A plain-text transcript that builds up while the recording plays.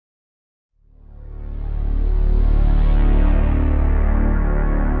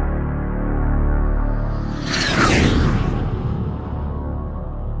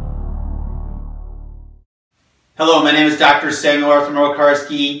Hello, my name is Dr.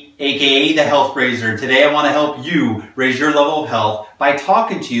 Mielcarski, aka the Health Raiser. Today I want to help you raise your level of health by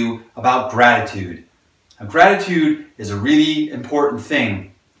talking to you about gratitude. Now, gratitude is a really important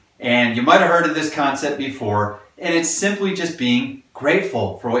thing, and you might have heard of this concept before, and it's simply just being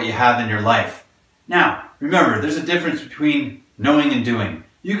grateful for what you have in your life. Now, remember, there's a difference between knowing and doing.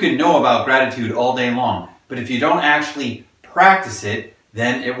 You can know about gratitude all day long, but if you don't actually practice it,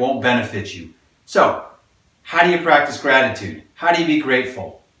 then it won't benefit you. So, how do you practice gratitude? How do you be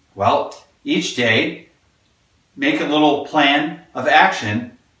grateful? Well, each day, make a little plan of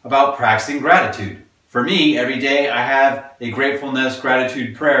action about practicing gratitude. For me, every day I have a gratefulness,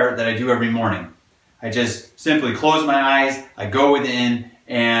 gratitude prayer that I do every morning. I just simply close my eyes, I go within,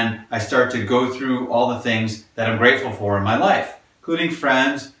 and I start to go through all the things that I'm grateful for in my life, including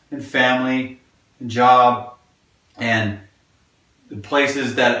friends and family and job and the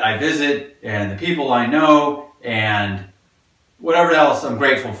places that I visit and the people I know and whatever else I'm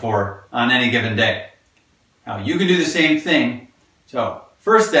grateful for on any given day. Now, you can do the same thing. So,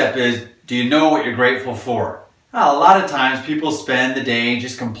 first step is, do you know what you're grateful for? Now, a lot of times people spend the day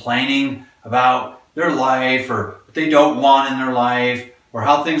just complaining about their life or what they don't want in their life or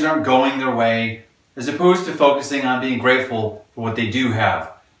how things aren't going their way, as opposed to focusing on being grateful for what they do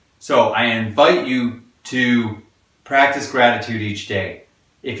have. So, I invite you to practice gratitude each day.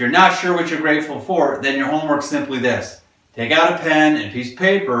 If you're not sure what you're grateful for, then your homework's simply this. Take out a pen and a piece of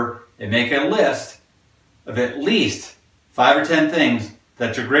paper and make a list of at least 5 or 10 things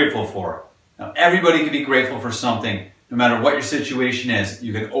that you're grateful for. Now, everybody can be grateful for something. No matter what your situation is,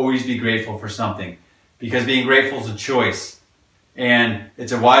 you can always be grateful for something. Because being grateful is a choice. And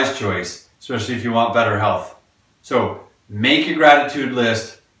it's a wise choice, especially if you want better health. So, make your gratitude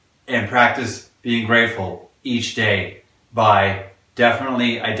list and practice being grateful each day by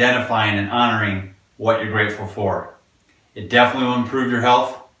definitely identifying and honoring what you're grateful for. It definitely will improve your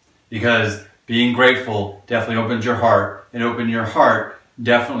health because being grateful definitely opens your heart, and opening your heart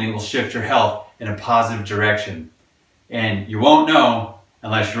definitely will shift your health in a positive direction. And you won't know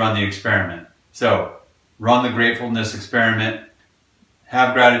unless you run the experiment. So run the gratefulness experiment,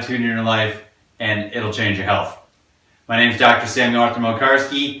 have gratitude in your life, and it'll change your health. My name is Dr.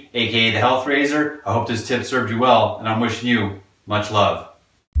 Mielcarski, aka the Health Raiser. I hope this tip served you well, and I'm wishing you much love.